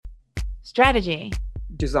strategy,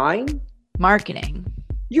 design, marketing,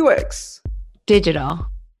 UX, digital.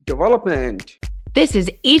 development. This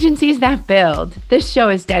is Agencies That Build. This show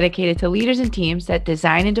is dedicated to leaders and teams that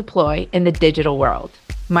design and deploy in the digital world.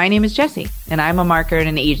 My name is Jessie, and I'm a marketer and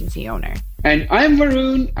an agency owner. And I'm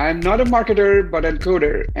Varun. I'm not a marketer, but a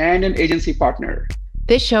coder and an agency partner.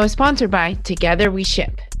 This show is sponsored by Together We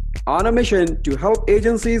Ship. On a mission to help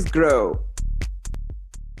agencies grow.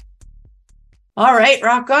 All right,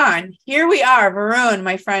 rock on. Here we are. Varun,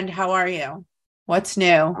 my friend, how are you? What's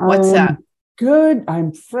new? What's up? Good.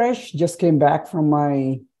 I'm fresh. Just came back from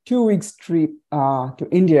my 2 week trip to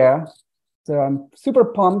India. So I'm super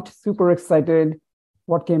pumped, super excited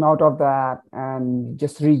what came out of that, and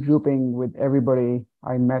just regrouping with everybody.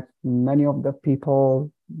 I met many of the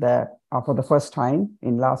people that are for the first time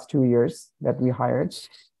in last 2 years that we hired.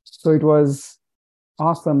 So it was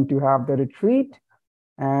awesome to have the retreat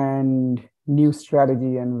and new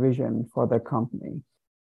strategy and vision for the company.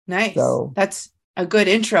 Nice. So that's a good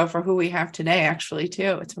intro for who we have today, actually,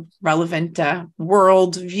 too. It's a relevant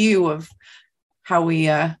world view of how we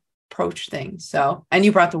approach things. So, and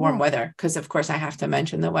you brought the warm weather because, of course, I have to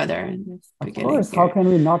mention the weather in the beginning. Of course, here. how can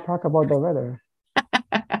we not talk about the weather?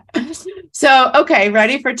 So, okay,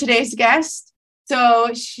 ready for today's guest?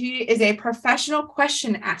 So she is a professional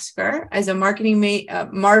question asker as a marketing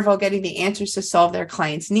marvel, getting the answers to solve their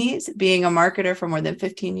clients' needs. Being a marketer for more than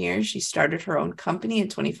 15 years, she started her own company in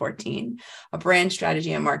 2014, a brand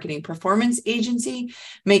strategy and marketing performance agency,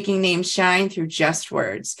 making names shine through just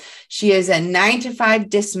words. She is a 9-to-5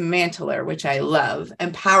 dismantler, which I love,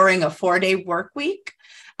 empowering a 4-day work week.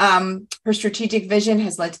 Her strategic vision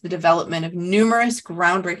has led to the development of numerous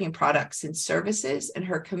groundbreaking products and services, and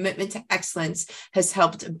her commitment to excellence has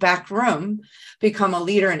helped Backroom become a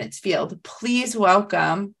leader in its field. Please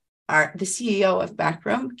welcome the CEO of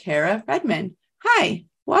Backroom, Kara Redman. Hi,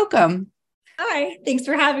 welcome. Hi, thanks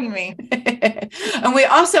for having me. And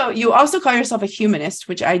you also call yourself a humanist,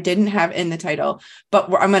 which I didn't have in the title, but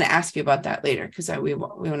I'm going to ask you about that later because we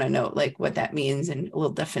want to know like what that means and a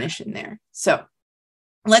little definition there. So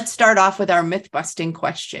let's start off with our myth busting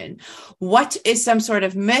question. What is some sort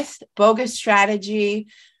of myth, bogus strategy,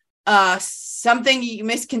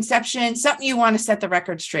 misconception, something you want to set the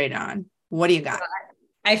record straight on? What do you got?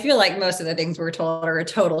 I feel like most of the things we're told are a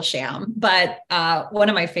total sham, but one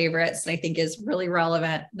of my favorites, I think is really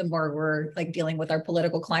relevant the more we're like dealing with our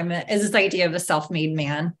political climate, is this idea of a self-made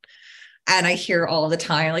man. And I hear all the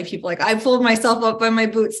time, like people like, I pulled myself up by my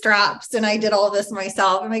bootstraps and I did all this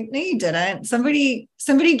myself. I'm like, no, you didn't. Somebody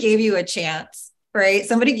gave you a chance, right?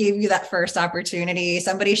 Somebody gave you that first opportunity.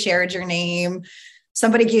 Somebody shared your name.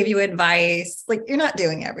 Somebody gave you advice. Like, you're not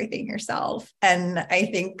doing everything yourself. And I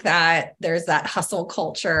think that there's that hustle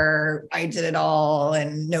culture. I did it all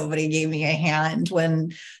and nobody gave me a hand.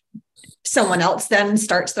 When someone else then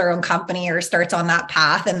starts their own company or starts on that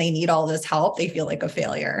path and they need all this help, they feel like a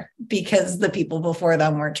failure because the people before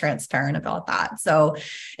them weren't transparent about that. So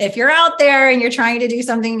if you're out there and you're trying to do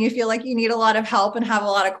something and you feel like you need a lot of help and have a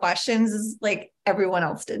lot of questions, is like everyone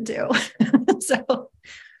else did too. So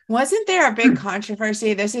wasn't there a big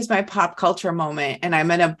controversy? This is my pop culture moment, and I'm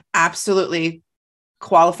going to absolutely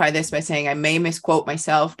qualify this by saying I may misquote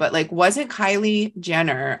myself, but like, wasn't Kylie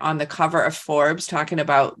Jenner on the cover of Forbes talking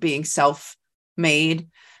about being self-made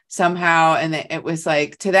somehow? And it was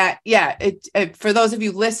like to that. Yeah. It for those of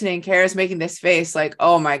you listening, Kara's making this face like,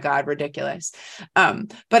 oh my God, ridiculous. But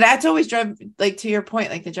that's always like, to your point,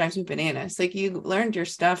 like that drives me bananas. Like you learned your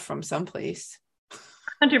stuff from someplace.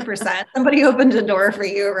 100%. Somebody opened a door for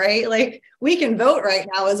you, right? Like we can vote right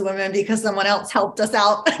now as women because someone else helped us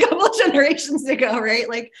out a couple of generations ago, right?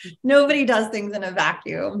 Like nobody does things in a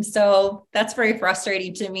vacuum. So that's very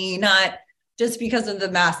frustrating to me, not just because of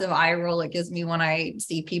the massive eye roll it gives me when I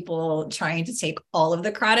see people trying to take all of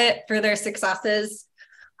the credit for their successes.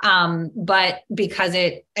 But because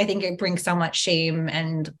I think it brings so much shame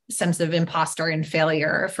and sense of imposter and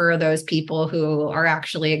failure for those people who are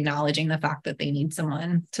actually acknowledging the fact that they need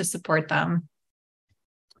someone to support them.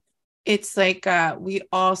 It's like we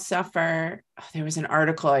all suffer. There was an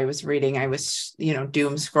article I was reading. I was,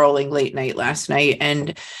 doom scrolling late night last night.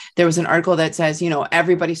 And there was an article that says,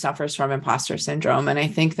 everybody suffers from imposter syndrome. And I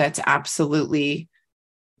think that's absolutely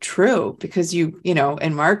true because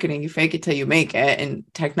in marketing, you fake it till you make it. In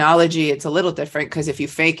technology, it's a little different because if you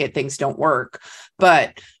fake it, things don't work.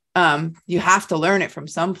 But you have to learn it from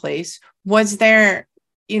someplace. Was there,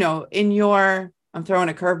 in your I'm throwing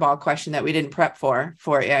a curveball question that we didn't prep for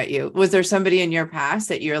at you. Was there somebody in your past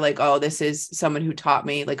that you're like, oh, this is someone who taught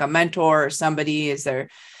me, like a mentor or somebody is there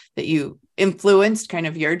that you influenced kind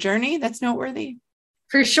of your journey that's noteworthy?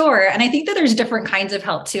 For sure. And I think that there's different kinds of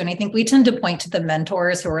help too. And I think we tend to point to the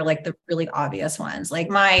mentors who are like the really obvious ones. Like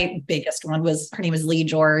my biggest one was, her name is Lee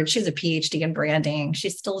George. She's a PhD in branding.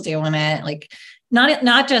 She's still doing it. Like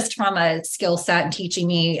not just from a skill set and teaching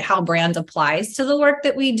me how brand applies to the work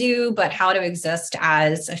that we do, but how to exist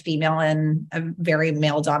as a female in a very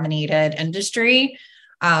male dominated industry.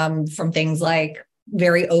 From things like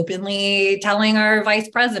very openly telling our vice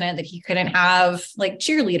president that he couldn't have like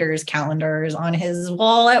cheerleaders calendars on his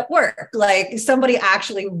wall at work, like somebody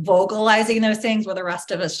actually vocalizing those things where the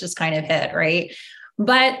rest of us just kind of hid, right?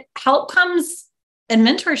 But help comes and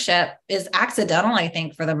mentorship is accidental, I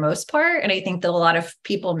think, for the most part. And I think that a lot of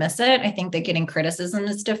people miss it. I think that getting criticism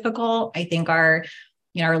is difficult. I think our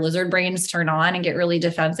lizard brains turn on and get really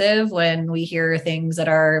defensive when we hear things that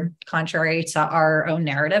are contrary to our own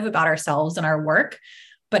narrative about ourselves and our work.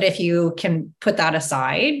 But if you can put that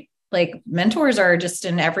aside, like mentors are just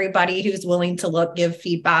in everybody who's willing to look, give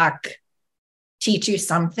feedback, teach you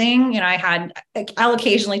something. I'll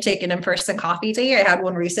occasionally take an in-person coffee date. I had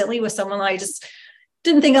one recently with someone I just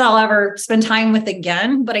didn't think I'll ever spend time with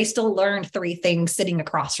again, but I still learned 3 things sitting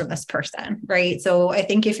across from this person, right? So I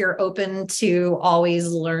think if you're open to always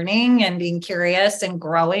learning and being curious and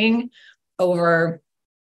growing over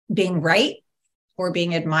being right or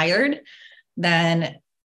being admired, then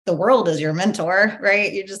the world is your mentor,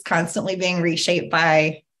 right? You're just constantly being reshaped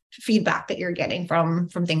by feedback that you're getting from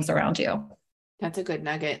things around you. That's a good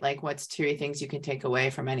nugget. Like, what's 2 things you can take away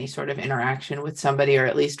from any sort of interaction with somebody, or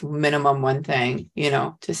at least minimum one thing,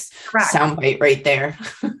 just soundbite right there.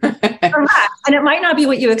 Correct. And it might not be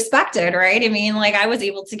what you expected, right? I mean, like I was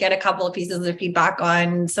able to get a couple of pieces of feedback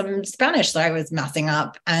on some Spanish that I was messing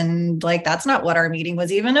up. And like, that's not what our meeting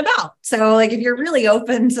was even about. So like, if you're really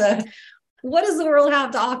open to what does the world have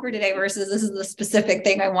to offer today versus this is the specific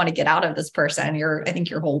thing I want to get out of this person, I think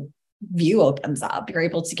your whole view opens up. You're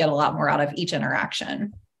able to get a lot more out of each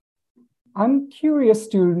interaction. I'm curious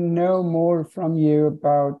to know more from you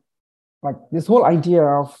about like this whole idea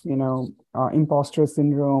of, imposter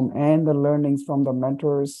syndrome and the learnings from the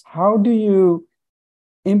mentors. How do you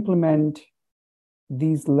implement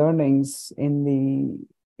these learnings in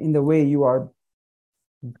the way you are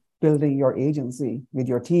building your agency with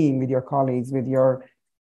your team, with your colleagues, with your,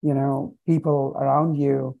 people around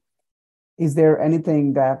you? Is there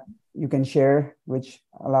anything that you can share which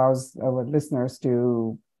allows our listeners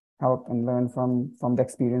to help and learn from the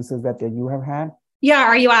experiences that you have had? Yeah.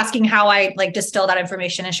 Are you asking how I like distill that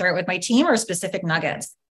information and share it with my team, or specific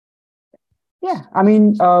nuggets? Yeah. I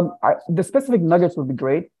mean, the specific nuggets would be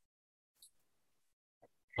great.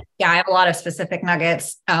 Yeah, I have a lot of specific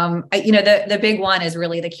nuggets. The big one is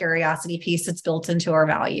really the curiosity piece that's built into our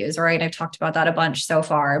values, right? I've talked about that a bunch so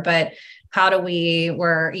far, but how do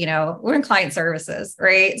we're in client services,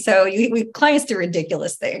 right? So clients do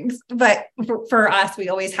ridiculous things, but for us, we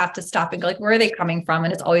always have to stop and go like, where are they coming from?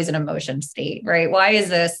 And it's always an emotion state, right? Why is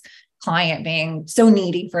this client being so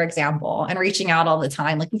needy, for example, and reaching out all the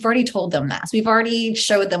time? Like we've already told them this. We've already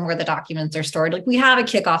showed them where the documents are stored. Like we have a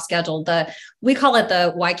kickoff scheduled. We call it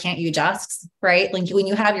the why can't you just, right? Like when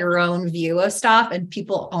you have your own view of stuff and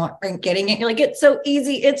people aren't getting it, you're like, it's so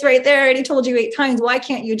easy. It's right there. I already told you 8 times. Why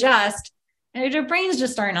can't you just? And your brains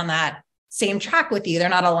just aren't on that same track with you. They're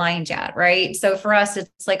not aligned yet, right? So for us,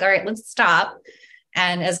 it's like, all right, let's stop.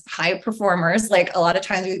 And as high performers, like a lot of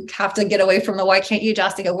times we have to get away from the why can't you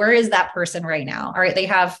just, and go, where is that person right now? All right, they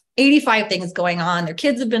have 85 things going on. Their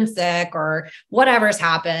kids have been sick or whatever's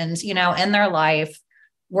happened, in their life.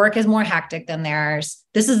 Work is more hectic than theirs.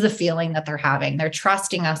 This is the feeling that they're having. They're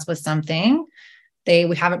trusting us with something.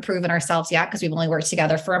 We haven't proven ourselves yet because we've only worked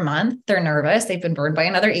together for a month. They're nervous. They've been burned by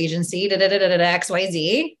another agency,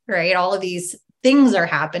 XYZ, right? All of these things are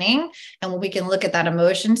happening. And when we can look at that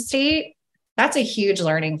emotion state, that's a huge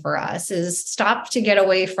learning for us, is stop to get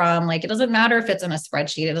away from, like, it doesn't matter if it's in a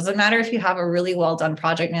spreadsheet. It doesn't matter if you have a really well done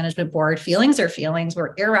project management board. Feelings are feelings.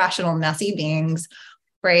 We're irrational, messy beings,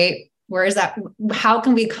 right? Where is that? How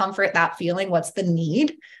can we comfort that feeling? What's the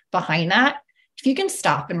need behind that? If you can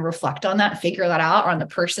stop and reflect on that, figure that out, or on the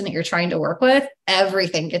person that you're trying to work with,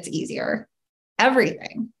 everything gets easier.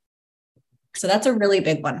 Everything. So that's a really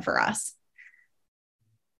big one for us.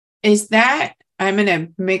 I'm going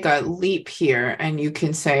to make a leap here and you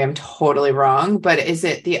can say I'm totally wrong, but is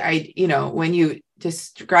it when you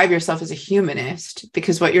describe yourself as a humanist,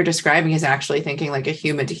 because what you're describing is actually thinking like a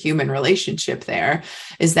human to human relationship there,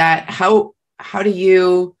 is that how do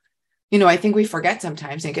you, I think we forget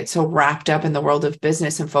sometimes and get so wrapped up in the world of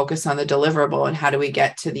business and focus on the deliverable and how do we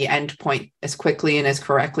get to the end point as quickly and as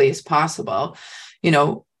correctly as possible?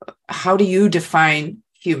 How do you define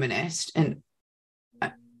humanist? And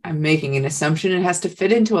I'm making an assumption it has to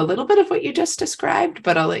fit into a little bit of what you just described,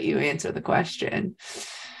 but I'll let you answer the question.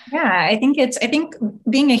 Yeah, I think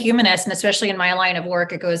being a humanist, and especially in my line of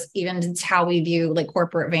work, it goes even into how we view like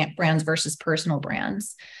corporate brands versus personal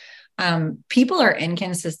brands. People are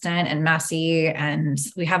inconsistent and messy, and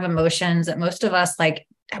we have emotions that most of us like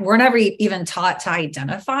we're never even taught to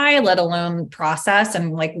identify, let alone process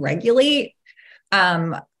and like regulate.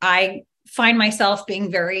 I find myself being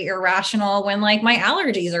very irrational when like my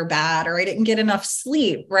allergies are bad or I didn't get enough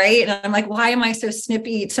sleep, right? And I'm like, why am I so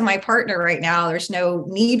snippy to my partner right now? There's no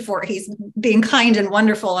need for it. He's being kind and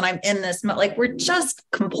wonderful, and I'm in this, like, we're just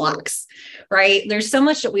complex, right? There's so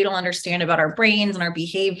much that we don't understand about our brains and our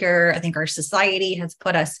behavior. I think our society has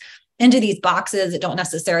put us into these boxes that don't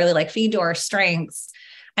necessarily like feed to our strengths.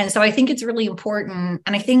 And so I think it's really important.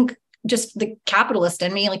 And I think just the capitalist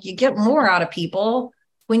in me, like, you get more out of people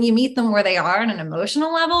when you meet them where they are on an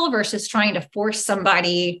emotional level versus trying to force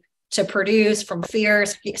somebody to produce from fear,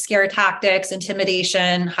 scare tactics,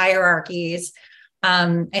 intimidation, hierarchies.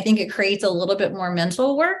 I think it creates a little bit more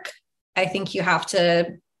mental work. I think you have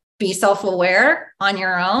to be self-aware on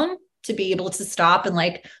your own to be able to stop and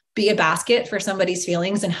like be a basket for somebody's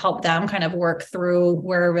feelings and help them kind of work through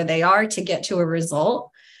wherever they are to get to a result.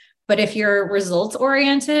 But if you're results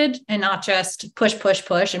oriented and not just push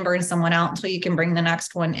and burn someone out until you can bring the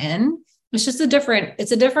next one in, it's a different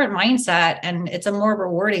mindset, and it's a more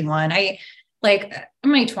rewarding one. I like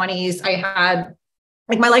in my 20s, I had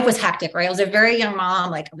like my life was hectic, right? I was a very young mom,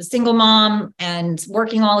 like I was a single mom and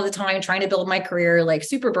working all of the time, trying to build my career, like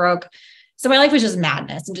super broke. So my life was just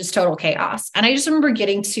madness and just total chaos. And I just remember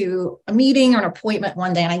getting to a meeting or an appointment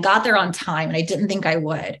one day, and I got there on time, and I didn't think I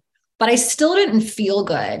would. But I still didn't feel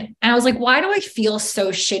good. And I was like, why do I feel so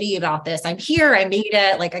shitty about this? I'm here. I made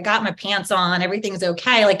it. Like, I got my pants on. Everything's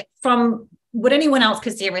okay. Like, from what anyone else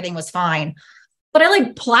could see, everything was fine. But I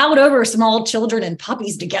like plowed over small children and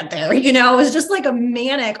puppies to get there. You know, it was just like a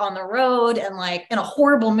manic on the road and like in a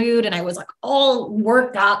horrible mood. And I was like all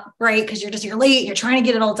worked up, right? Because you're late, and you're trying to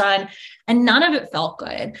get it all done. And none of it felt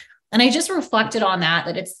good. And I just reflected on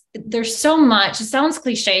that there's so much, it sounds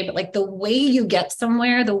cliche, but like the way you get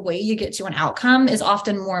somewhere, the way you get to an outcome is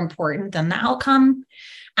often more important than the outcome.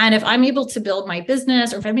 And if I'm able to build my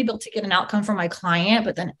business, or if I'm able to get an outcome for my client,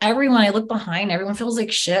 but then I look behind, everyone feels like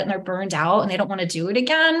shit and they're burned out and they don't want to do it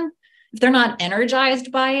again. If they're not energized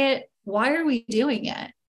by it, why are we doing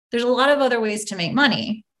it? There's a lot of other ways to make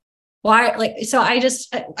money. Why? Like, so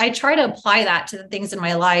I try to apply that to the things in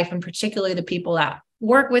my life, and particularly the people that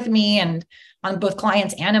work with me and on both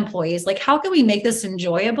clients and employees. Like, how can we make this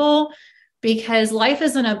enjoyable? Because life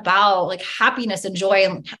isn't about like happiness and joy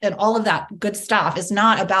and all of that good stuff. It's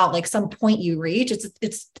not about like some point you reach.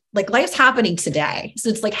 It's like life's happening today. So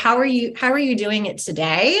it's like, how are you doing it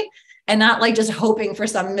today? And not like just hoping for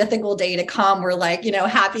some mythical day to come where like, you know,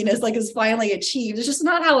 happiness like is finally achieved. It's just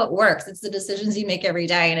not how it works. It's the decisions you make every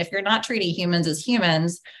day. And if you're not treating humans as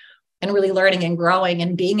humans and really learning and growing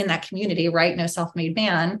and being in that community, right? No self-made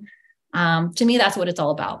man. To me, that's what it's all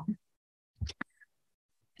about.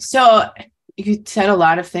 So you said a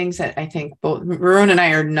lot of things that I think both Varun and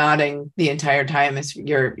I are nodding the entire time as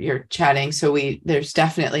you're chatting. So there's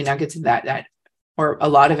definitely nuggets of that or a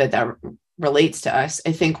lot of it that relates to us.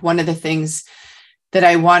 I think one of the things that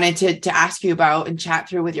I wanted to ask you about and chat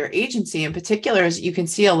through with your agency in particular is you can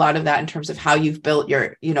see a lot of that in terms of how you've built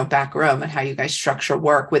your, back room and how you guys structure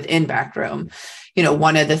work within back room.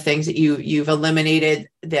 One of the things that you've eliminated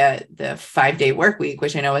the 5-day work week,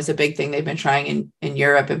 which I know is a big thing they've been trying in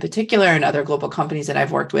Europe in particular and other global companies that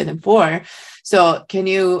I've worked with and for. So can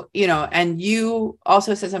you, and you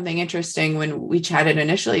also said something interesting when we chatted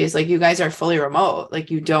initially is like, you guys are fully remote, like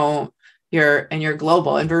you're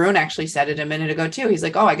global. And Varun actually said it a minute ago too. He's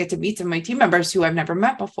like, oh, I get to meet some of my team members who I've never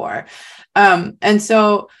met before. And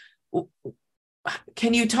so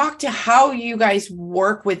can you talk to how you guys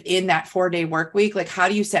work within that 4-day work week? Like, how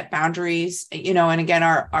do you set boundaries? And again,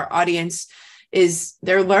 our audience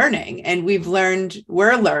they're learning and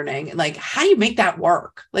we're learning, like, how do you make that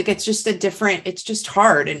work? Like, it's just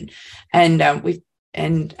hard. And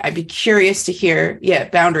I'd be curious to hear,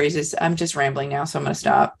 boundaries I'm just rambling now, so I'm going to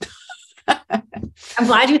stop. I'm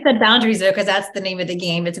glad you said boundaries though, because that's the name of the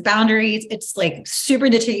game. It's boundaries. It's like super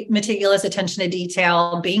meticulous attention to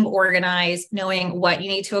detail, being organized, knowing what you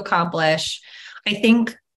need to accomplish. I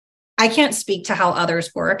think I can't speak to how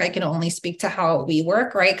others work. I can only speak to how we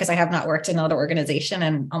work, right? Because I have not worked in another organization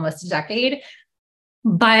in almost a decade.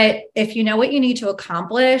 But if you know what you need to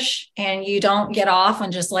accomplish and you don't get off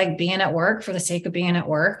on just like being at work for the sake of being at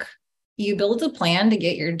work, you build a plan to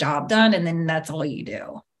get your job done, and then that's all you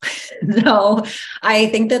do. So I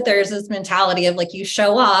think that there's this mentality of like, you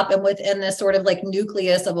show up and within this sort of like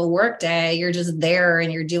nucleus of a work day, you're just there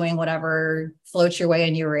and you're doing whatever floats your way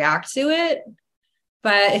and you react to it.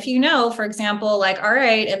 But if you know, for example, like, all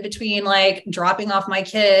right, in between like dropping off my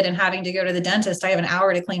kid and having to go to the dentist, I have an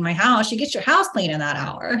hour to clean my house, you get your house clean in that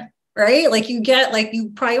hour, right? Like you get, like you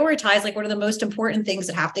prioritize like what are the most important things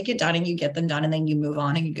that have to get done and you get them done and then you move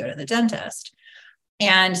on and you go to the dentist.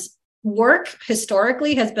 And work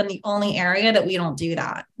historically has been the only area that we don't do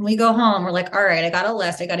that. When we go home, we're like, all right, I got a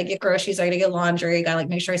list. I got to get groceries. I got to get laundry. I got to like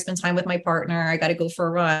make sure I spend time with my partner. I got to go for a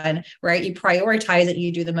run, right? You prioritize it.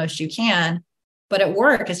 You do the most you can. But at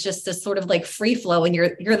work, it's just this sort of like free flow and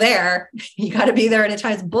you're there. You got to be there and at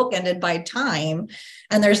times bookended by time.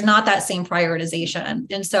 And there's not that same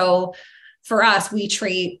prioritization. And so for us, we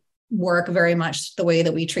treat work very much the way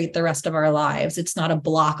that we treat the rest of our lives. It's not a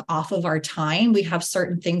block off of our time. We have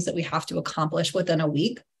certain things that we have to accomplish within a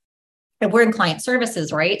week. And we're in client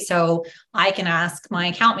services, right? So I can ask my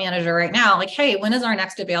account manager right now, like, hey, when is our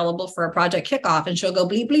next available for a project kickoff? And she'll go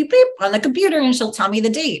bleep, bleep, bleep on the computer and she'll tell me the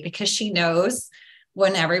date because she knows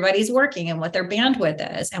when everybody's working and what their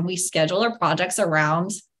bandwidth is. And we schedule our projects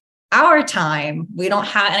around our time. We don't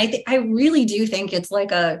have, and I really do think it's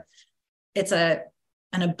like an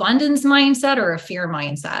abundance mindset or a fear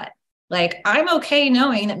mindset. Like, I'm okay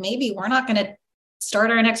knowing that maybe we're not going to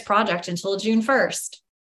start our next project until June 1st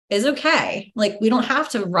is okay. Like, we don't have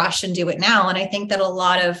to rush and do it now. And I think that a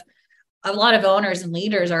lot of owners and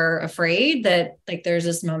leaders are afraid that like there's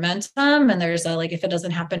this momentum and there's a, like, if it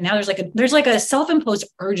doesn't happen now, there's like a self-imposed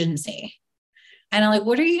urgency. And I'm like,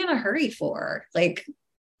 what are you going to hurry for? Like,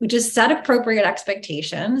 we just set appropriate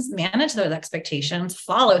expectations, manage those expectations,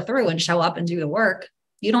 follow through and show up and do the work.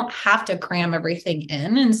 You don't have to cram everything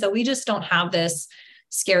in. And so we just don't have this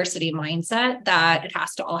scarcity mindset that it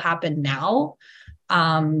has to all happen now.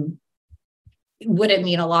 Would it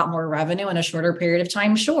mean a lot more revenue in a shorter period of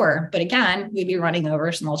time? Sure. But again, we'd be running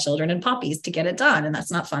over small children and puppies to get it done. And that's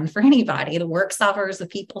not fun for anybody. The work suffers, the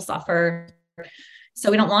people suffer. So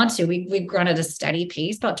we don't want to. We've grown at a steady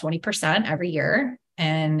pace, about 20% every year.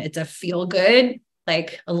 And it's a feel good,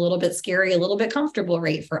 like a little bit scary, a little bit comfortable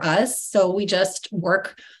rate for us. So we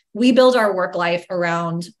build our work life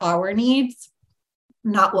around our needs,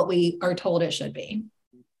 not what we are told it should be.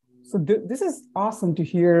 So this is awesome to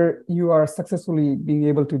hear you are successfully being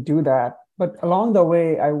able to do that. But along the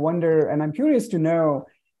way, I wonder, and I'm curious to know,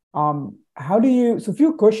 so a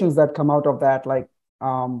few questions that come out of that, like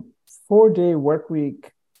 4-day work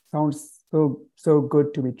week sounds so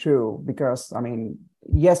good to be true, because I mean,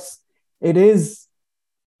 yes, it is.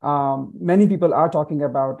 Many people are talking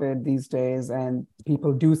about it these days and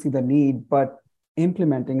people do see the need, but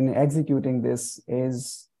implementing and executing this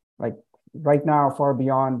is like right now far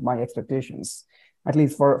beyond my expectations, at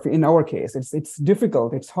least for in our case. It's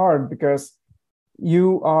difficult, it's hard, because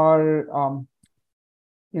you are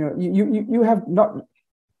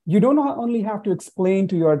you don't only have to explain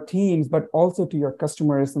to your teams but also to your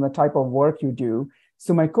customers and the type of work you do.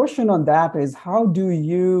 So my question on that is, how do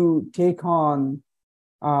you take on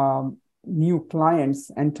new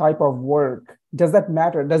clients and type of work? Does that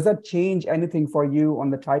matter? Does that change anything for you on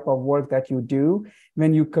the type of work that you do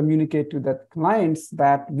when you communicate to the clients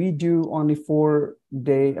that we do only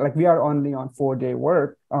 4-day, like we are only on 4-day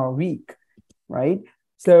work week, right?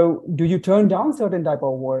 So do you turn down certain type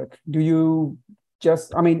of work? Do you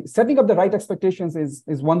just, I mean, setting up the right expectations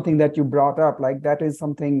is one thing that you brought up, like that is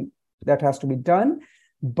something that has to be done.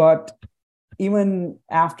 But even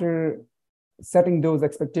after setting those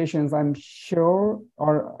expectations, I'm sure,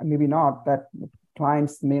 or maybe not, that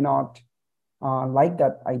clients may not like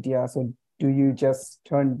that idea. So do you just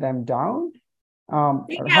turn them down?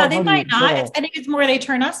 Yeah, they might not. I think it's more they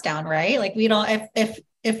turn us down, right? Like we don't,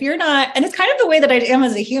 if you're not, and it's kind of the way that I am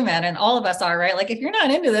as a human, and all of us are, right? Like if you're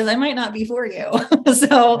not into this, I might not be for you.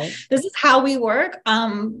 So right. This is how we work.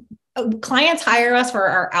 Clients hire us for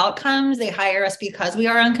our outcomes. They hire us because we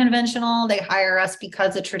are unconventional. They hire us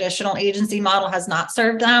because the traditional agency model has not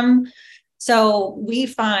served them. So we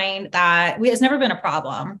find that it's never been a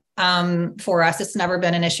problem for us. It's never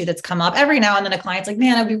been an issue that's come up. Every now and then a client's like,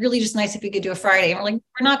 man, it'd be really just nice if we could do a Friday. And we're like,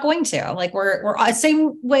 we're not going to. Like we're the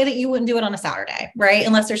same way that you wouldn't do it on a Saturday, right?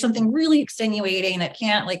 Unless there's something really extenuating that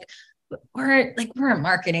can't, like, we're in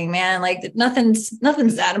marketing, man. Like nothing's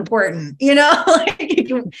that important, you know, like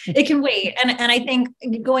it can wait. And I think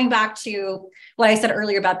going back to what I said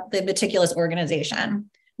earlier about the meticulous organization,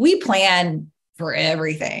 we plan for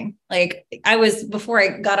everything. Like before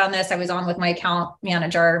I got on this, I was on with my account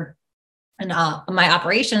manager And my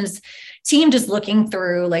operations team just looking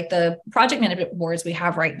through like the project management boards we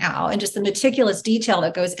have right now and just the meticulous detail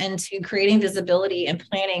that goes into creating visibility and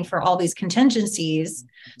planning for all these contingencies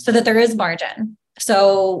so that there is margin.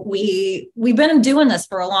 So we've been doing this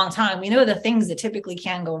for a long time. We know the things that typically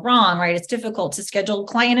can go wrong, right? It's difficult to schedule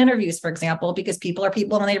client interviews, for example, because people are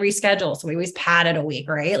people when they reschedule. So we always pad it a week,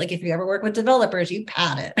 right? Like if you ever work with developers, you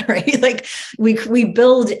pad it, right? Like we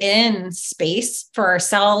build in space for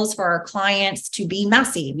ourselves, for our clients to be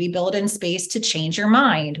messy. We build in space to change your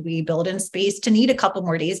mind. We build in space to need a couple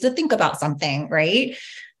more days to think about something, right?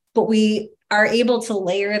 But we are able to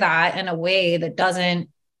layer that in a way that doesn't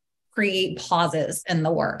create pauses in the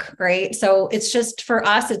work, right? So it's just for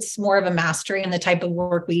us, it's more of a mastery in the type of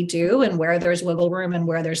work we do and where there's wiggle room and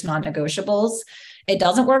where there's non-negotiables. It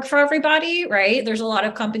doesn't work for everybody, right? There's a lot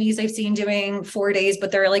of companies I've seen doing 4 days,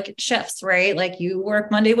 but they're like shifts, right? Like you work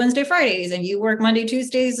Monday, Wednesday, Fridays, and you work Monday,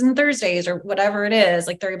 Tuesdays, and Thursdays, or whatever it is.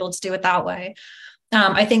 Like they're able to do it that way.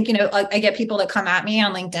 I think, I get people that come at me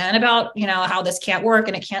on LinkedIn about, how this can't work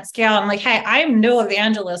and it can't scale. I'm like, hey, I'm no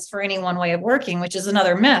evangelist for any one way of working, which is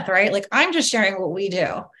another myth, right? Like I'm just sharing what we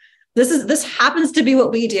do. This happens to be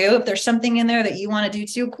what we do. If there's something in there that you want to do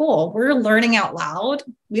too, cool. We're learning out loud.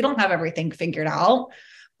 We don't have everything figured out.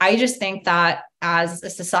 I just think that as a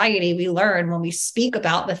society, we learn when we speak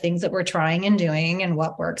about the things that we're trying and doing and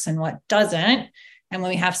what works and what doesn't. And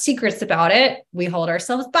when we have secrets about it, we hold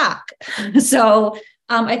ourselves back. So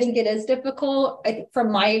I think it is difficult. I think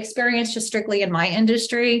from my experience, just strictly in my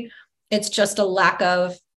industry, it's just a lack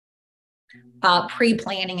of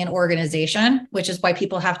pre-planning and organization, which is why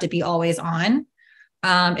people have to be always on.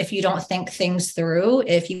 If you don't think things through,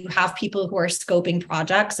 if you have people who are scoping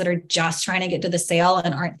projects that are just trying to get to the sale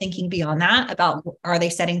and aren't thinking beyond that about, are they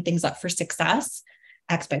setting things up for success?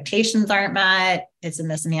 Expectations aren't met. It's a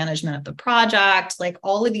mismanagement of the project. Like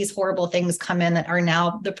all of these horrible things come in that are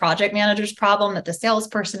now the project manager's problem that the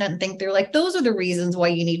salesperson didn't think through. Like those are the reasons why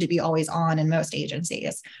you need to be always on in most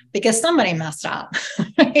agencies, because somebody messed up,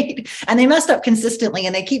 right? And they messed up consistently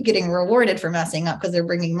and they keep getting rewarded for messing up because they're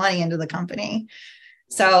bringing money into the company.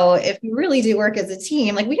 So if you really do work as a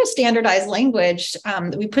team, like we have standardized language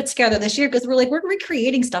that we put together this year because we're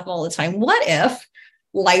recreating stuff all the time. What if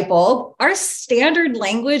light bulb, our standard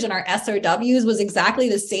language and our SOWs was exactly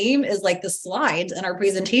the same as like the slides in our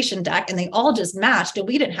presentation deck, and they all just matched, and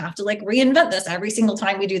we didn't have to like reinvent this every single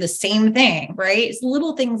time we do the same thing, right? It's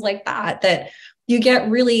little things like that you get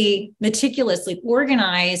really meticulously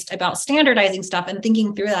organized about standardizing stuff and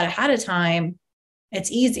thinking through that ahead of time.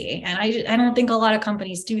 It's easy. And I don't think a lot of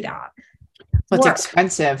companies do that. Well, it's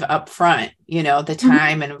expensive up front, the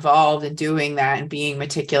time involved in doing that and being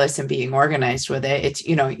meticulous and being organized with it. It's,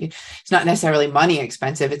 it's not necessarily money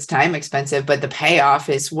expensive, it's time expensive, but the payoff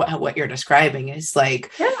is what you're describing is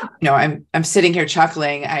like, I'm sitting here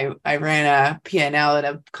chuckling. I ran a P&L at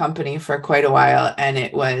a company for quite a while. And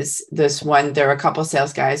it was this one, there were a couple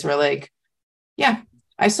sales guys were like, yeah,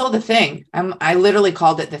 I sold the thing. I literally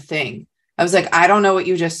called it the thing. I was like, I don't know what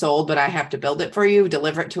you just sold, but I have to build it for you,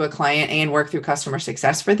 deliver it to a client, and work through customer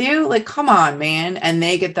success with you. Like, come on, man. And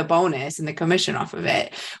they get the bonus and the commission off of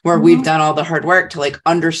it, where we've done all the hard work to like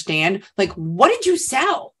understand, like, what did you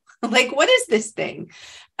sell? Like, what is this thing?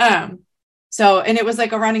 And it was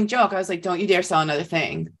like a running joke. I was like, don't you dare sell another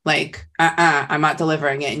thing. Like, I'm not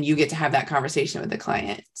delivering it. And you get to have that conversation with the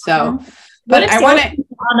client. So, but I want to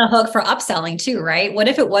on the hook for upselling too, right? What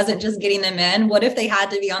if it wasn't just getting them in? What if they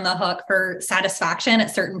had to be on the hook for satisfaction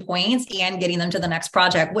at certain points and getting them to the next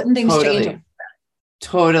project? Wouldn't things change?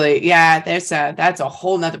 Totally. Yeah. That's a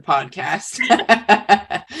whole nother podcast.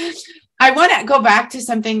 I want to go back to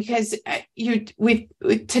something because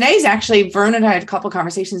today's actually, Vernon and I had a couple of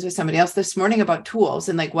conversations with somebody else this morning about tools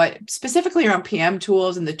and like what specifically around PM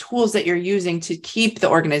tools and the tools that you're using to keep the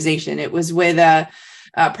organization. It was with a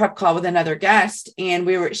prep call with another guest,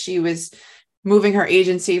 and she was moving her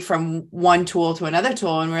agency from one tool to another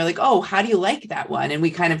tool. And we were like, oh, how do you like that one? And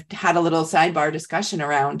we kind of had a little sidebar discussion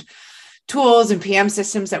around tools and PM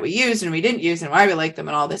systems that we used and we didn't use and why we like them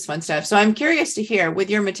and all this fun stuff. So I'm curious to hear, with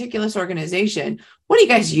your meticulous organization, what are you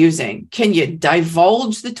guys using? Can you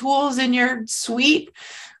divulge the tools in your suite?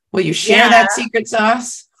 Will you share that secret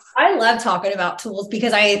sauce? I love talking about tools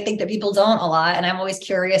because I think that people don't a lot. And I'm always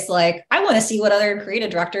curious, like, I want to see what other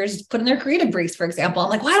creative directors put in their creative briefs, for example. I'm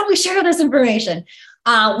like, why don't we share this information?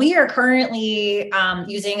 We are currently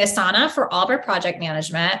using Asana for all of our project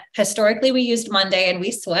management. Historically, we used Monday and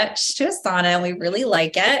we switched to Asana and we really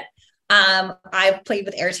like it. I've played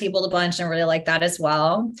with Airtable a bunch and really like that as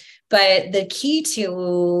well. But the key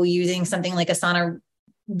to using something like Asana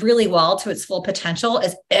really well to its full potential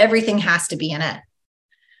is everything has to be in it.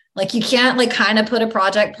 Like you can't like kind of put a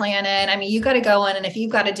project plan in. I mean, you got to go in, and if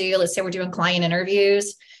you've got to do, let's say we're doing client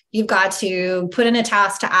interviews, you've got to put in a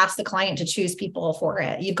task to ask the client to choose people for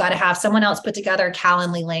it. You've got to have someone else put together a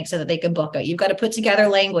Calendly link so that they can book it. You've got to put together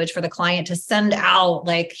language for the client to send out,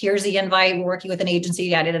 like, here's the invite, we're working with an agency,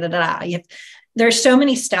 yada, yada, yada. There's so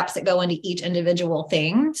many steps that go into each individual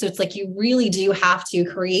thing. So it's like, you really do have to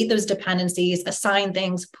create those dependencies, assign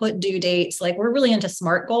things, put due dates. Like we're really into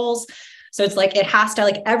SMART goals. So it's like, it has to,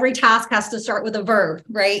 like every task has to start with a verb,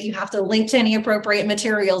 right? You have to link to any appropriate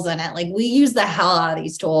materials in it. Like we use the hell out of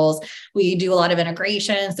these tools. We do a lot of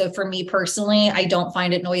integration. So for me personally, I don't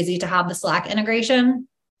find it noisy to have the Slack integration.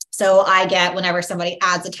 So I get, whenever somebody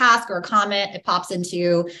adds a task or a comment, it pops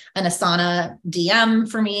into an Asana DM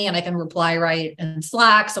for me, and I can reply right in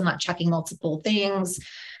Slack. So I'm not checking multiple things.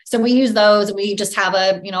 So we use those, and we just have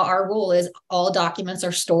our rule is all documents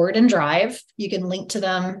are stored in Drive. You can link to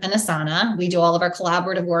them in Asana. We do all of our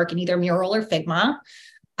collaborative work in either Mural or Figma.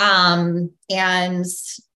 And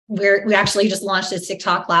we actually just launched a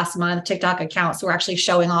TikTok last month, TikTok account. So we're actually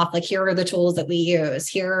showing off, like, here are the tools that we use.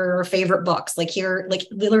 Here are our favorite books. Like here, like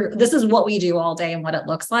this is what we do all day and what it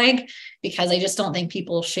looks like, because I just don't think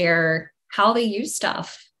people share how they use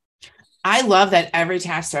stuff. I love that every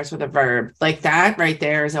task starts with a verb. Like that right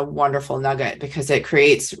there is a wonderful nugget, because it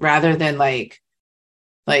creates, rather than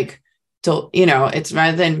it's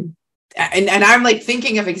rather than, and I'm like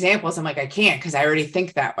thinking of examples. I'm like, I can't, because I already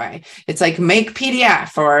think that way. It's like make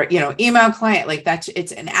PDF or, email client. Like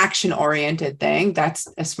it's an action oriented thing. That's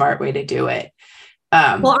a smart way to do it.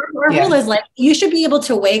 Well, our rule is like, you should be able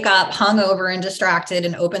to wake up hungover and distracted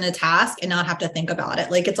and open a task and not have to think about it.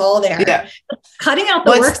 Like it's all there. Yeah. Cutting out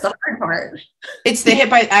the work's the hard part. It's the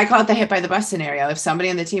I call it the hit by the bus scenario. If somebody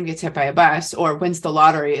on the team gets hit by a bus or wins the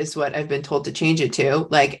lottery, is what I've been told to change it to.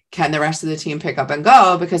 Like, can the rest of the team pick up and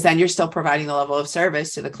go? Because then you're still providing the level of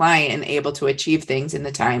service to the client and able to achieve things in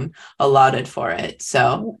the time allotted for it.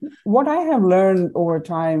 So what I have learned over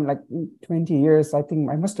time, like 20 years, I think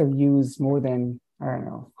I must have used more than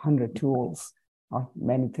 100 tools or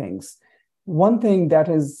many things. One thing that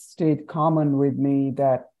has stayed common with me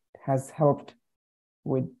that has helped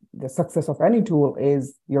with the success of any tool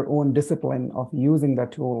is your own discipline of using the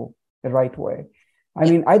tool the right way. I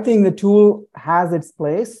mean, I think the tool has its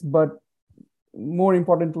place, but more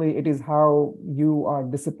importantly, it is how you are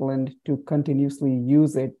disciplined to continuously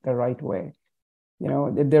use it the right way.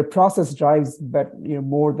 Their process drives, but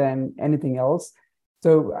more than anything else.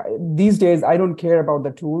 So these days, I don't care about the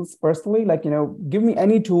tools personally. Like, give me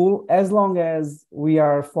any tool as long as we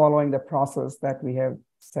are following the process that we have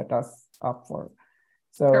set us up for.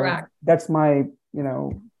 So Correct. That's my,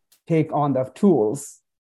 take on the tools.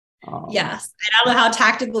 Yes. And I don't know how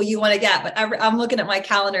tactical you want to get, but I'm looking at my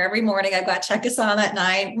calendar every morning. I've got check Asana at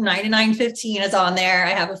 9 to 9:15 is on there. I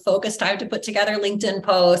have a focus time to put together LinkedIn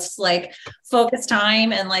posts, like focus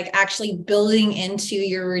time, and like actually building into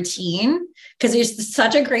your routine. Because there's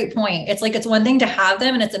such a great point. It's like, it's one thing to have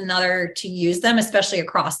them and it's another to use them, especially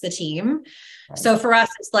across the team. Right. So for us,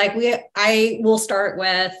 it's like I will start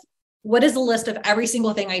with, what is the list of every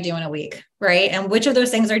single thing I do in a week, right? And which of those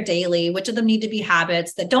things are daily? Which of them need to be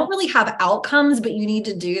habits that don't really have outcomes, but you need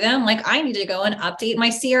to do them? Like I need to go and update my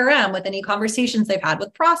CRM with any conversations they've had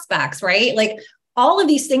with prospects, right? Like all of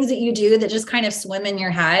these things that you do that just kind of swim in your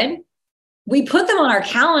head, we put them on our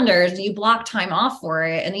calendars, you block time off for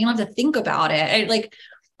it, and you don't have to think about it.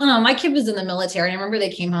 My kid was in the military. And I remember they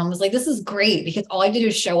came home, was like, this is great because all I have to do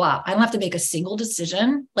is show up. I don't have to make a single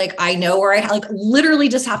decision. Like I know where I literally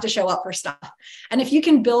just have to show up for stuff. And if you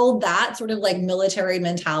can build that sort of like military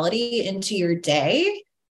mentality into your day,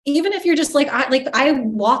 even if you're just I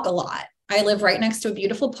walk a lot. I live right next to a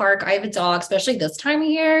beautiful park. I have a dog, especially this time of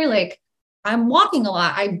year. Like I'm walking a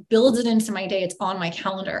lot. I build it into my day. It's on my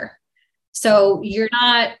calendar. So you're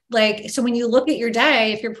not so when you look at your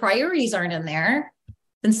day, if your priorities aren't in there,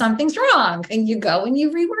 then something's wrong, and you go and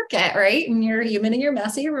you rework it, right? And you're human and you're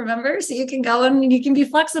messy, remember? So you can go and you can be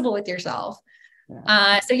flexible with yourself.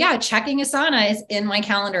 Yeah. Checking Asana is in my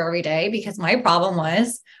calendar every day, because my problem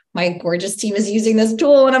was my gorgeous team is using this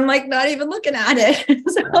tool and I'm like, not even looking at it.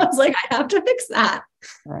 So I was like, I have to fix that.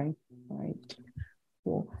 Right.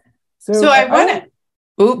 Cool. So I want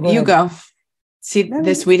to, you go. See,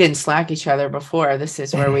 we didn't Slack each other before. This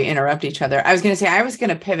is where we interrupt each other. I was going to say, I was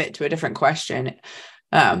going to pivot to a different question.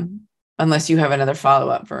 Unless you have another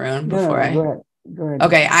follow-up, Varun, before Go ahead.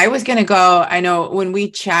 Okay. I was going to go, I know when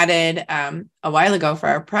we chatted, a while ago for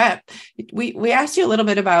our prep, we asked you a little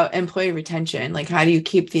bit about employee retention. Like, how do you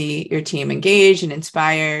keep your team engaged and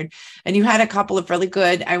inspired? And you had a couple of really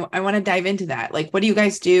good, I want to dive into that. Like, what do you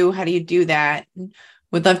guys do? How do you do that?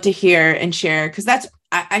 would love to hear and share, because that's,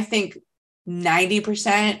 I think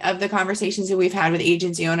 90% of the conversations that we've had with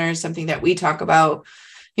agency owners, something that we talk about,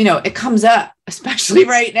 it comes up, especially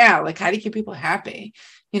right now, like how do you keep people happy,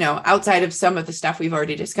 outside of some of the stuff we've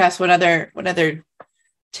already discussed. What other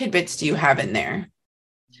tidbits do you have in there?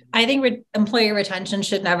 I think employee retention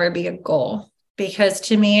should never be a goal, because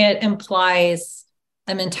to me, it implies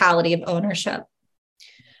a mentality of ownership.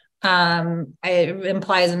 It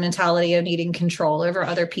implies a mentality of needing control over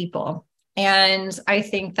other people. And I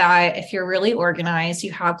think that if you're really organized,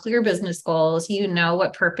 you have clear business goals, you know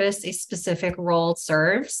what purpose a specific role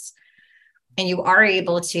serves, and you are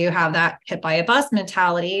able to have that hit by a bus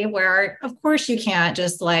mentality where, of course, you can't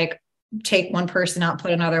just like take one person out,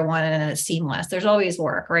 put another one in, and it's seamless. There's always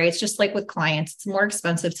work, right? It's just like with clients, it's more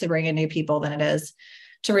expensive to bring in new people than it is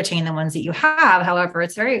to retain the ones that you have. However,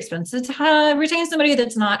 it's very expensive to retain somebody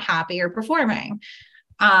that's not happy or performing.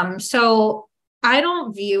 So I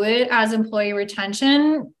don't view it as employee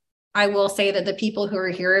retention. I will say that the people who are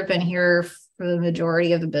here have been here for the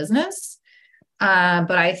majority of the business.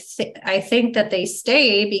 But I think that they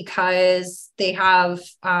stay because they have,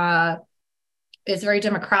 it's very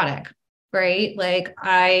democratic, right? Like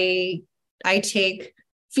I take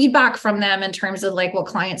feedback from them in terms of like, what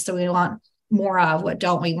clients do we want more of? What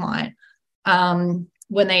don't we want?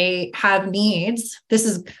 When they have needs, this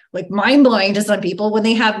is like mind blowing to some people. When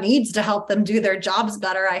they have needs to help them do their jobs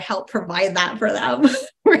better, I help provide that for them,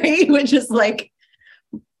 right? Which is like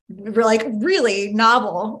really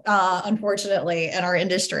novel, unfortunately, in our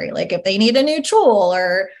industry. Like if they need a new tool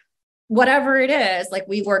or whatever it is, like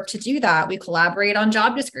we work to do that. We collaborate on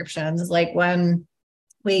job descriptions. Like when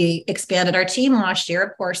we expanded our team last year,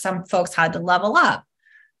 of course, some folks had to level up.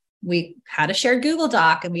 We had a shared Google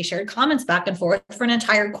Doc and we shared comments back and forth for an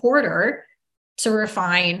entire quarter to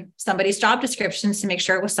refine somebody's job descriptions to make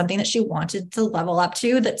sure it was something that she wanted to level up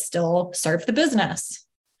to that still served the business.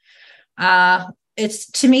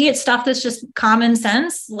 To me, it's stuff that's just common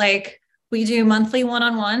sense. Like we do monthly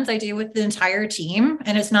one-on-ones. I do with the entire team.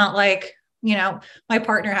 And it's not like, my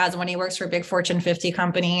partner has when he works for a big Fortune 50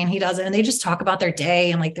 company and he does it and they just talk about their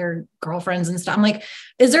day and like their girlfriends and stuff. I'm like,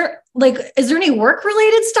 is there any work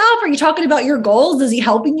related stuff? Are you talking about your goals? Is he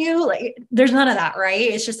helping you? Like, there's none of that, right?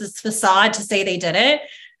 It's just this facade to say they did it.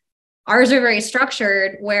 Ours are very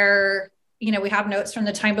structured where, we have notes from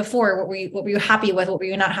the time before. What were you happy with? What were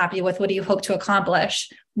you not happy with? What do you hope to accomplish?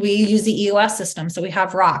 We use the EOS system. So we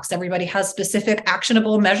have rocks. Everybody has specific,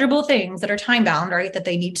 actionable, measurable things that are time bound, right? That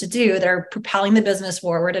they need to do. They're propelling the business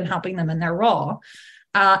forward and helping them in their role.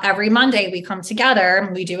 Every Monday we come together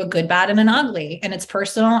and we do a good, bad, and an ugly, and it's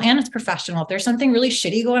personal and it's professional. If there's something really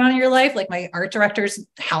shitty going on in your life, like my art director's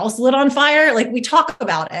house lit on fire, like we talk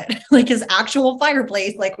about it, like his actual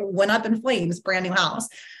fireplace, like went up in flames, brand new house.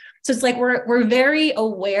 So it's like, we're very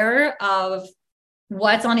aware of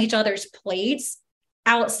what's on each other's plates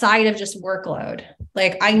outside of just workload.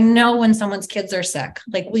 Like I know when someone's kids are sick,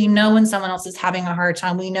 like we know when someone else is having a hard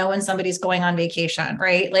time, we know when somebody's going on vacation,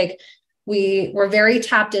 right? Like we're very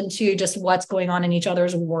tapped into just what's going on in each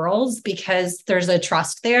other's worlds because there's a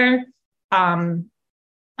trust there. And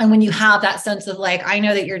when you have that sense of like, I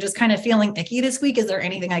know that you're just kind of feeling icky this week, is there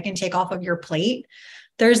anything I can take off of your plate?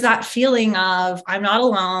 There's that feeling of I'm not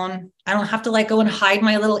alone. I don't have to like go and hide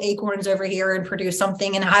my little acorns over here and produce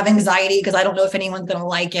something and have anxiety because I don't know if anyone's going to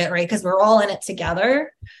like it, right? Because we're all in it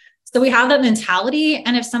together. So we have that mentality.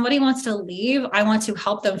 And if somebody wants to leave, I want to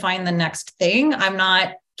help them find the next thing. I'm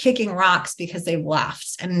not kicking rocks because they've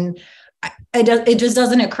left. And it just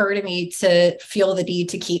doesn't occur to me to feel the need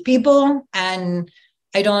to keep people. And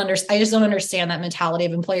I just don't understand that mentality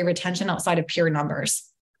of employee retention outside of pure numbers.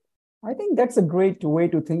 I think that's a great way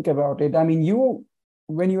to think about it. I mean,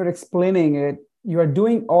 when you're explaining it, you are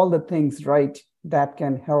doing all the things right that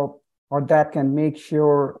can help or that can make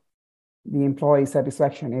sure the employee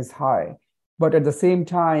satisfaction is high. But at the same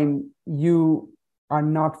time, you are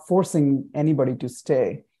not forcing anybody to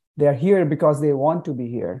stay. They're here because they want to be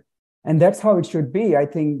here. And that's how it should be. I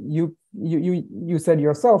think you said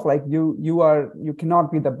yourself, like you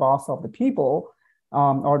cannot be the boss of the people.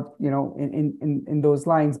 Or in those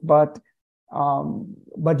lines, but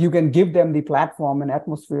you can give them the platform and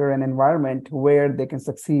atmosphere and environment where they can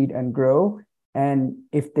succeed and grow. And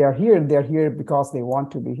if they're here because they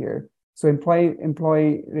want to be here. So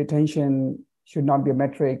employee retention should not be a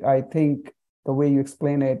metric. I think the way you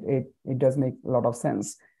explain it does make a lot of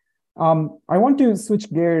sense. I want to switch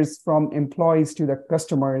gears from employees to the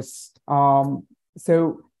customers.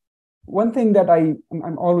 So one thing that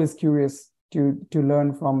I'm always curious to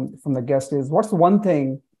learn from the guest is, what's one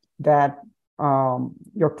thing that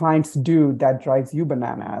your clients do that drives you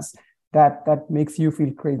bananas? that makes you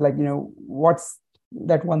feel crazy? Like, what's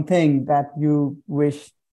that one thing that you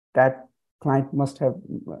wish that client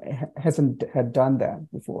hasn't had done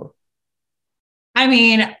that before? I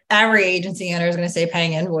mean, every agency owner is going to say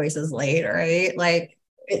paying invoices late, right? Like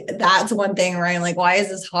that's one thing, right? Like, why is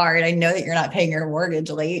this hard? I know that you're not paying your mortgage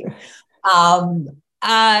late. I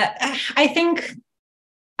think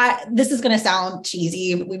this is going to sound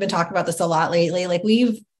cheesy. We've been talking about this a lot lately. Like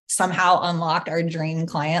we've somehow unlocked our dream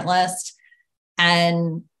client list.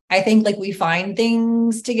 And I think like we find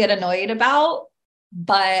things to get annoyed about,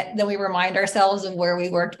 but then we remind ourselves of where we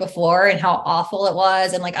worked before and how awful it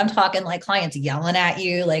was. And like, I'm talking like clients yelling at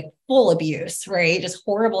you, like full abuse, right? Just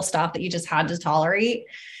horrible stuff that you just had to tolerate.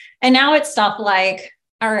 And now it's stuff like,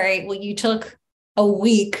 all right, well, you took a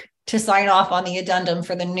week to sign off on the addendum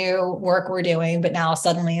for the new work we're doing, but now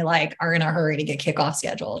suddenly like are in a hurry to get kickoff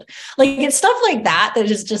scheduled. Like it's stuff like that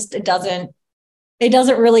is just, it doesn't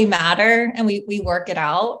really matter. And we work it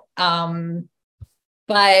out.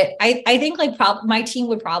 But I think like my team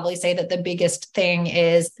would probably say that the biggest thing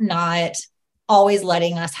is not always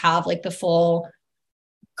letting us have like the full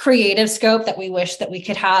creative scope that we wish that we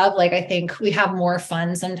could have. Like, I think we have more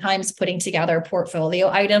fun sometimes putting together portfolio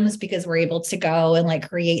items because we're able to go and like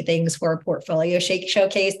create things for a portfolio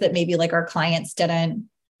showcase that maybe like our clients didn't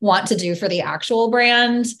want to do for the actual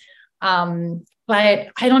brand. But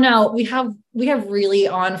I don't know, we have really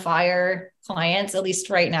on fire clients, at least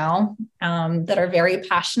right now, that are very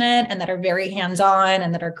passionate and that are very hands-on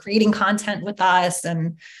and that are creating content with us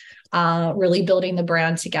and really building the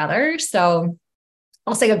brand together. So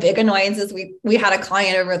I'll say a big annoyance is we had a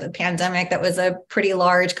client over the pandemic that was a pretty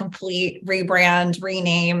large, complete rebrand,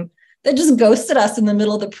 rename that just ghosted us in the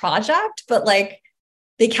middle of the project, but like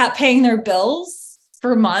they kept paying their bills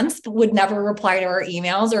for months, but would never reply to our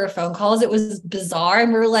emails or phone calls. It was bizarre.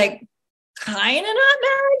 And we were like, kind of not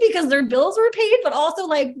mad because their bills were paid, but also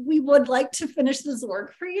like, we would like to finish this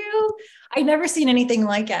work for you. I'd never seen anything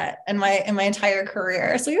like it in my entire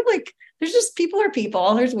career. So you're like, there's just people are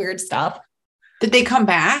people. There's weird stuff. Did they come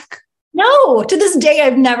back? No, to this day,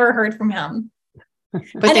 I've never heard from him.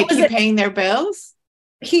 But they keep paying their bills?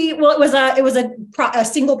 It was a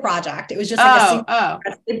single project. It was just like a single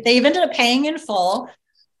project. They've ended up paying in full.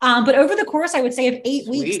 But over the course, I would say of 8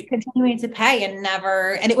 weeks, continuing to pay and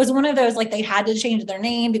it was one of those, like they had to change their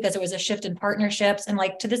name because there was a shift in partnerships. And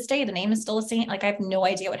like to this day, the name is still the same. Like I have no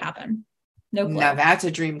idea what happened. No clue. Now that's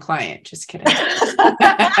a dream client. Just kidding.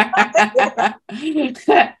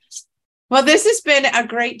 Well, this has been a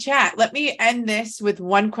great chat. Let me end this with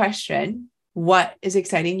one question. What is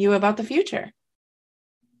exciting you about the future?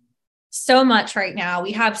 So much right now.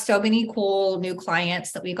 We have so many cool new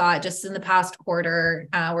clients that we got just in the past quarter.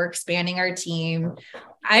 We're expanding our team.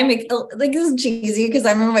 I'm like, this is cheesy because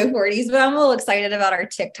I'm in my 40s, but I'm a little excited about our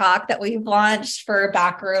TikTok that we've launched for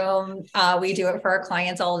Backroom. We do it for our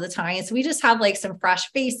clients all the time. So we just have like some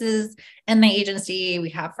fresh faces in the agency.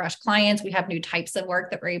 We have fresh clients. We have new types of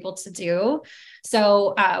work that we're able to do.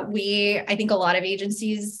 So I think a lot of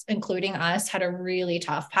agencies, including us, had a really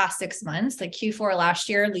tough past 6 months. Like Q4 last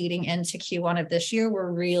year leading into Q1 of this year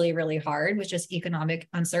were really, really hard with just economic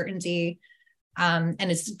uncertainty. And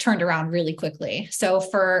it's turned around really quickly. So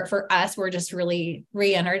for us, we're just really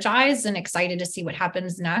re-energized and excited to see what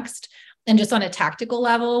happens next. And just on a tactical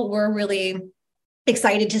level, we're really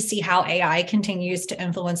excited to see how AI continues to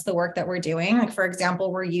influence the work that we're doing. Like, for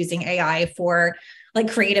example, we're using AI for like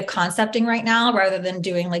creative concepting right now, rather than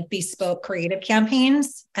doing like bespoke creative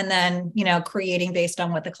campaigns and then, creating based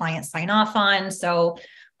on what the clients sign off on. So,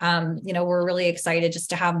 we're really excited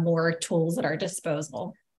just to have more tools at our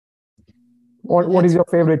disposal. What is your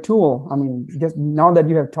favorite tool? I mean, just now that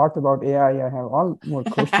you have talked about AI, I have all more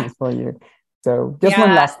questions for you. So just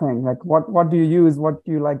one last thing, like what do you use? What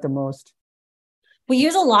do you like the most? We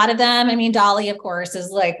use a lot of them. I mean, Dolly, of course,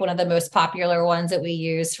 is like one of the most popular ones that we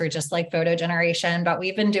use for just like photo generation, but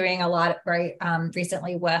we've been doing a lot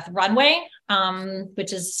recently with Runway,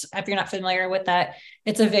 which is, if you're not familiar with that,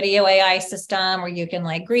 it's a video AI system where you can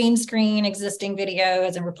like green screen existing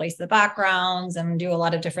videos and replace the backgrounds and do a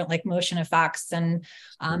lot of different like motion effects. And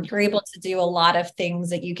you're able to do a lot of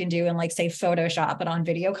things that you can do in like, say, Photoshop, but on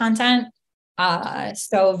video content.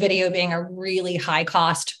 So video being a really high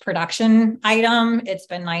cost production item, it's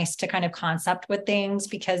been nice to kind of concept with things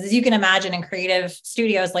because, as you can imagine, in creative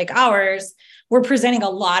studios like ours, we're presenting a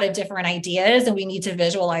lot of different ideas and we need to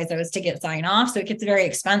visualize those to get sign off. So it gets very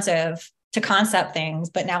expensive to concept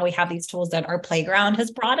things, but now we have these tools that our playground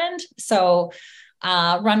has broadened. So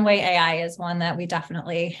Runway AI is one that we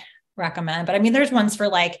definitely recommend. But I mean, there's ones for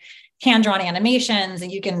like hand-drawn animations,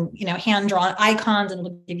 and you can, hand-drawn icons, and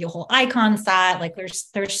it'll give you a whole icon set. Like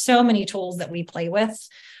there's so many tools that we play with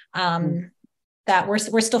that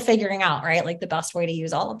we're still figuring out, right? Like the best way to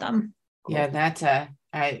use all of them. Yeah,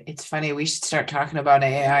 it's funny. We should start talking about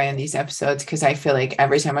AI in these episodes, because I feel like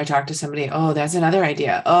every time I talk to somebody, oh, that's another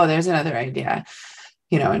idea. Oh, there's another idea,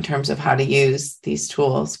 in terms of how to use these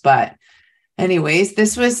tools. But anyways,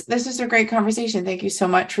 this was a great conversation. Thank you so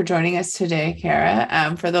much for joining us today,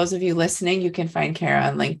 Kara. For those of you listening, you can find Kara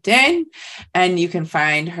on LinkedIn, and you can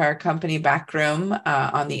find her company Backroom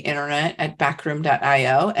on the internet at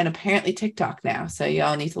backroom.io, and apparently TikTok now. So you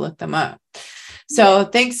all need to look them up. So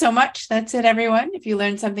thanks so much. That's it, everyone. If you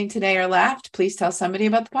learned something today or laughed, please tell somebody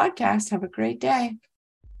about the podcast. Have a great day.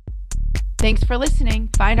 Thanks for listening.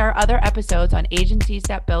 Find our other episodes on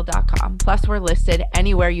agenciesthatbuild.com. Plus, we're listed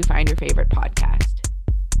anywhere you find your favorite podcast.